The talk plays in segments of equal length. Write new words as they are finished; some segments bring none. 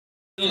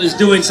is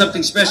doing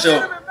something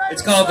special.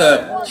 It's called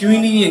the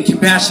Community and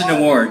Compassion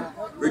Award.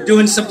 We're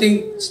doing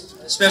something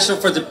special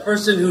for the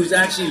person who's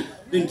actually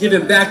been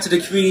giving back to the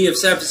community of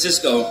San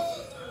Francisco.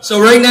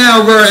 So right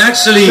now we're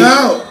actually...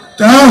 Come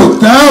on,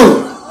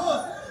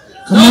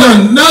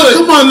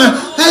 come on now.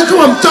 Hey, come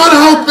on, throw the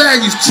whole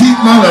bag, you cheap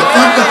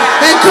motherfucker.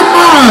 Hey, come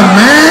on,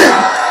 man.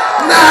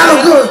 Nah, I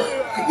don't go.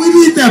 We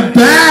need the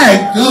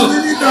bag, dude. We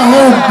need the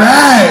whole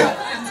bag.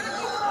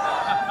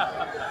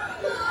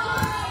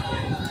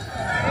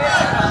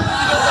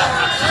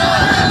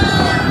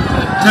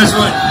 That's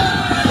one.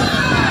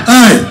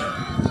 Hey,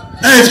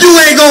 if you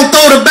ain't gonna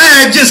throw the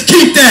bag, just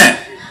keep that.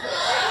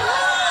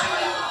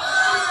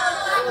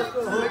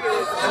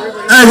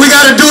 Hey, we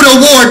gotta do the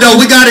award though.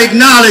 We gotta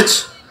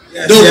acknowledge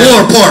the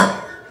award part.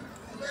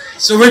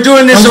 So we're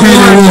doing this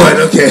award.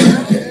 Okay.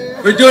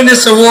 We're doing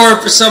this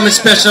award for someone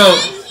special,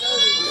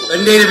 a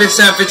native in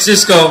San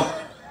Francisco.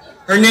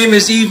 Her name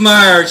is Eve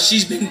Meyer.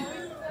 She's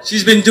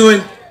been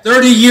doing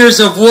 30 years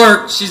of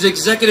work. She's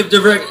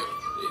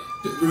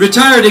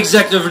retired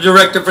executive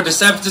director for the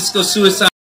San Francisco Suicide